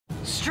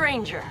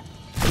stranger.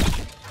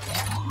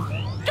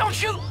 Don't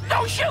shoot!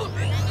 Don't shoot!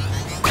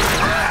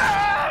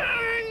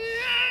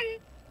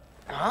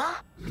 Huh?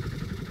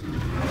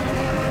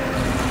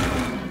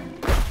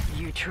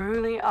 You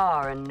truly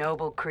are a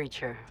noble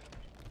creature.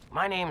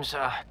 My name's,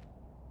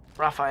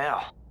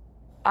 Raphael.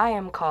 I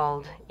am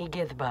called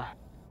Igithba.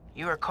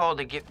 You are called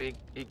to get...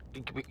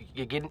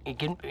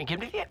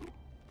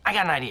 I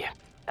got an idea.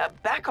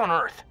 Back on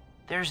Earth,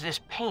 there's this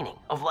painting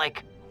of,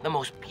 like, the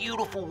most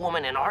beautiful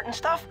woman in art and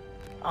stuff.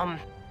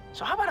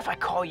 So how about if I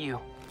call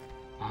you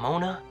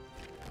Mona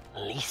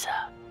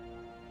Lisa?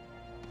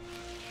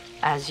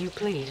 As you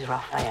please,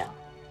 Raphael.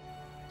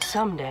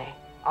 Someday,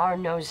 our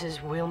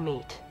noses will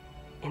meet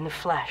in the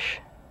flesh.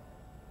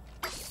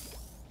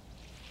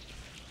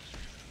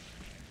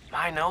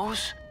 My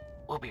nose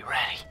will be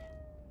ready.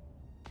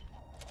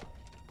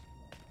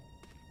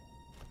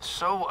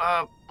 So,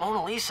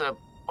 Mona Lisa,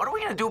 what are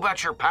we gonna do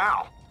about your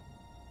pal?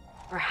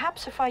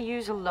 Perhaps if I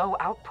use a low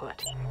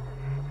output.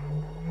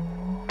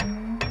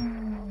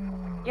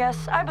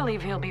 Yes, I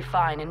believe he'll be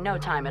fine in no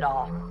time at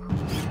all.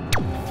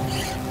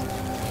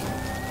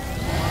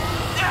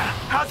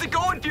 How's it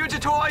going,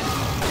 Fugitoid?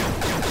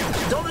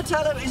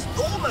 Donatello is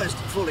almost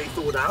fully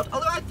thawed out,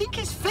 although I think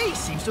his face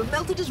seems to have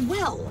melted as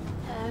well.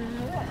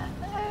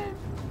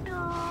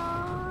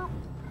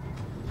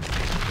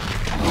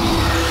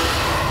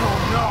 Oh,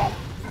 no.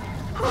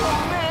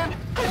 Oh, man.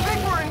 I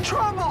think we're in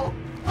trouble.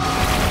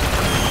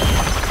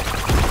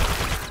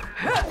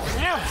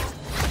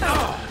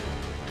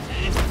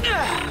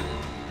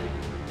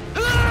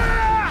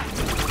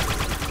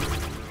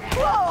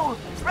 Whoa!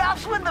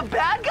 Ralph's with the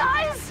bad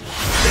guys?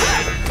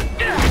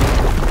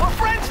 We're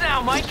friends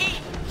now, Mikey.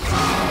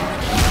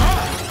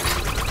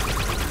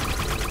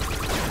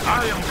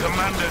 I am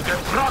Commander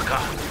Getraka.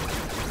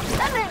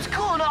 That name's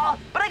cool and all,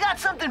 but I got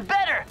something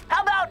better.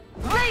 How about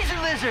Laser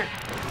Lizard?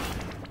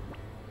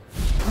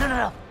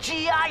 No.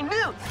 G.I.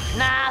 Newt.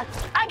 Nah,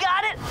 I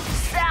got it.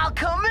 Sal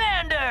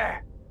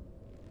Commander.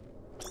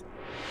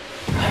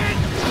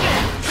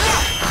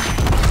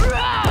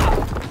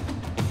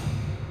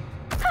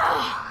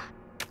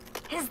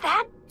 Is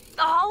that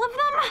all of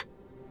them?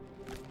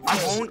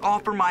 I won't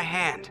offer my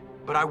hand,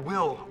 but I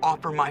will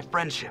offer my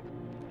friendship.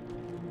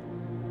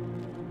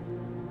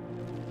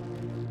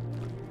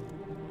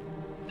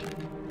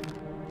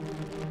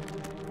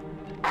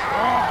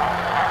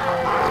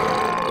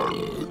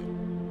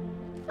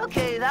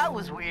 Okay, that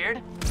was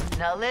weird.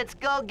 Now let's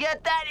go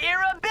get that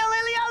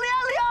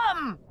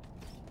Irabililium!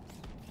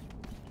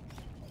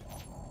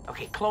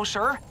 Okay,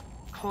 closer.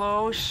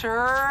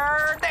 Closer.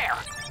 There.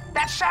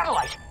 That's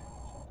satellite.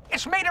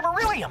 It's made of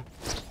beryllium.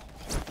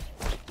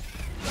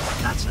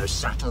 That's no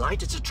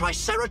satellite, it's a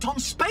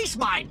Triceraton space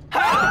mine!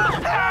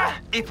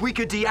 If we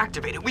could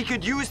deactivate it, we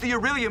could use the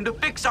beryllium to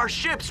fix our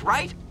ships,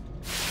 right?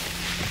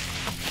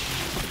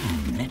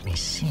 Let me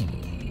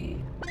see.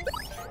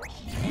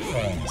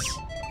 Yes.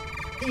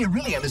 The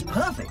beryllium is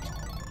perfect.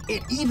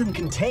 It even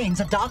contains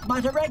a dark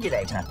matter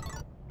regulator.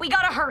 We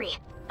gotta hurry.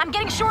 I'm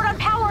getting short on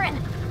power and...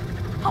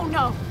 Oh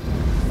no.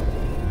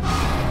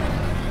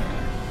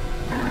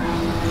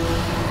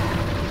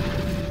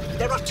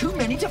 There are too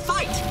many to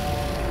fight!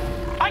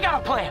 I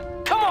got a plan.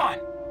 Come on.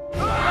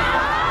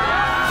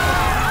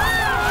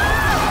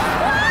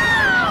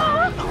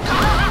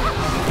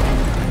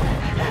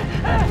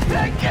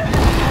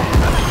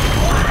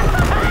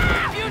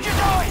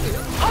 Fugitoid!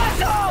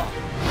 Hustle!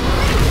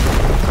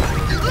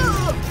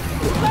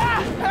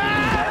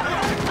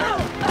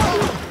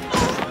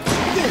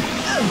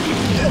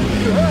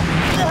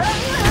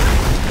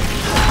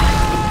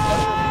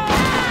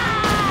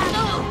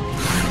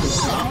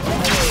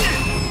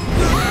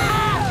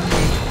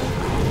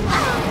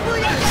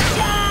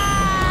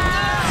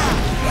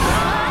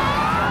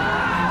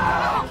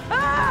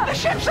 The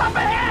ship's up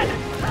ahead!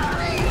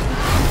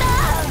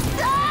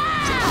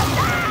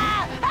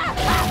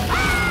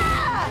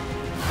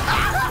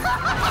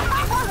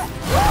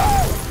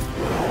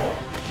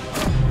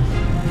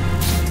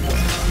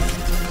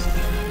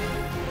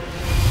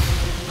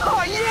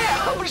 Oh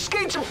yeah! We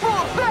skates in full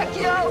effect,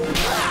 yo!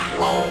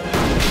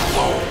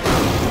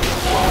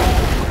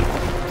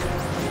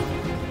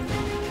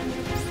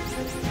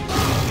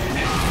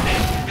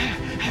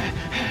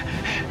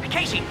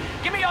 Casey,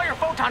 give me all your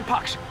photon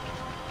pucks.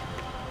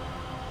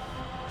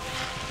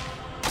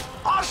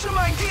 Awesome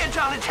idea,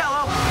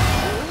 Donatello!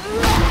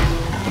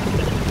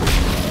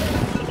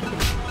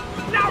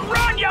 Now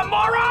run, you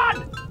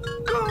moron!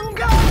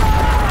 Gunga!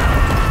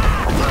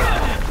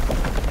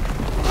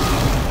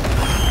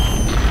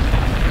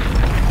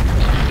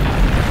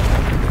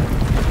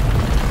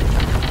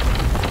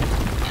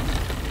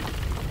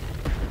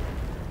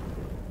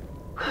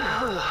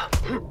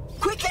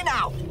 Quickly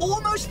now!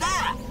 Almost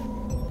there!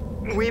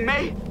 We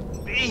may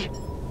be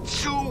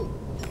too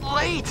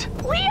late.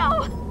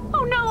 Leo!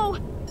 Oh no!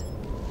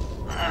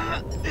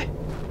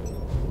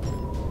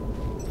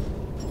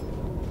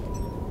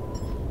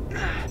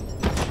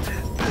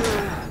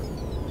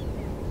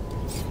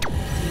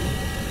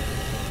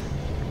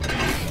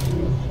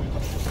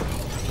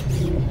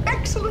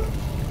 Excellent!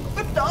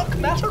 The dark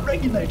matter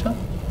regulator.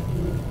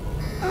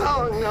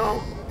 Oh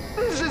no.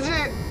 This is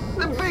it.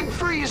 The big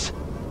freeze.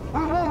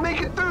 We won't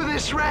make it through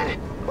this, Red.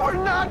 We're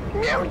not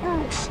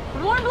mutants.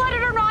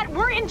 Warm-blooded or not,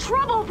 we're in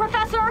trouble,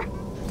 Professor!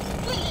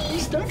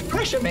 Please don't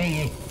pressure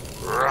me.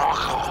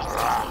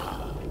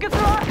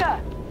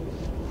 Gazaraka!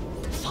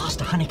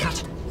 Faster,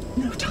 Honeycut.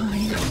 No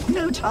time.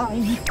 No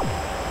time.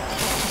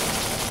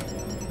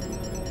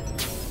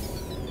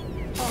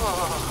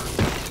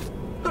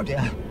 Oh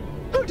dear.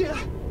 Oh dear.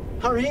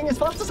 Hurrying as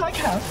fast as I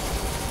can.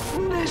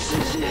 This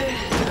is it.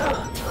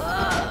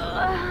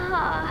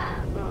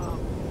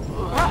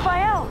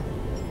 Raphael!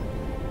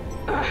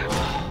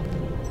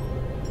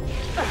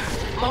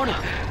 Mona,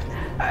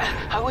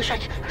 I wish I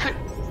could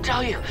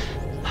tell you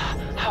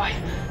how I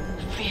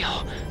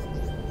feel.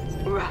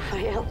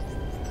 Raphael,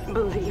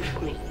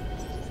 believe me.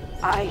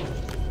 I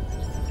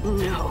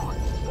know.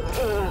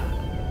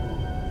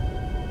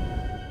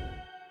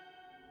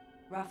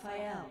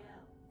 Raphael.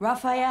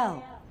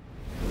 Raphael.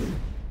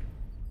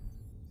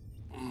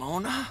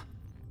 Mona?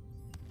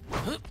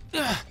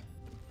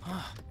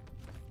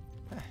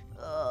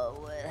 Oh,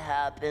 what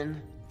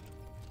happened?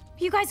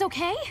 You guys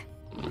okay?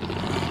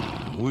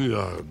 We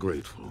are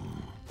grateful.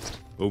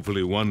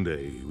 Hopefully one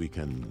day we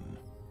can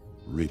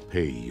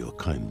repay your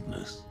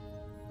kindness.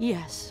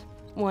 Yes,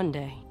 one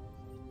day.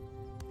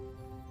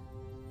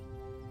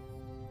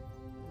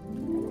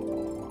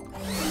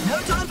 No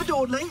time for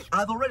dawdling.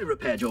 I've already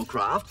repaired your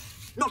craft.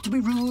 Not to be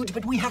rude,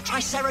 but we have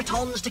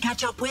Triceratons to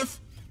catch up with.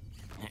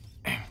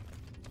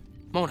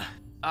 Mona,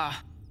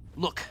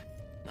 look,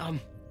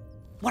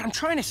 what I'm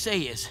trying to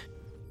say is,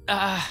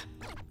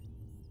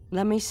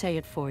 Let me say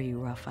it for you,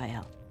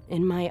 Raphael,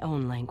 in my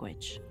own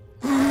language.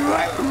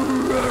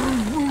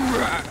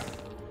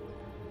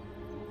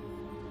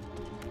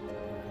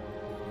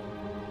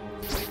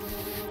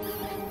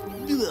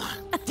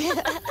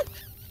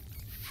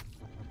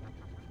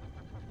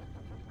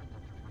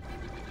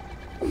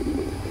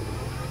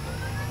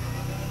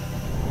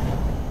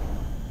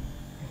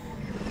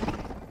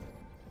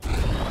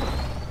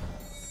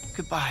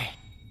 Goodbye,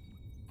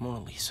 Mona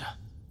Lisa.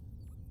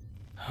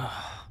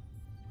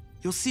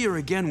 You'll see her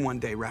again one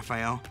day,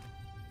 Raphael.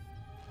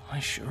 I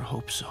sure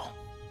hope so.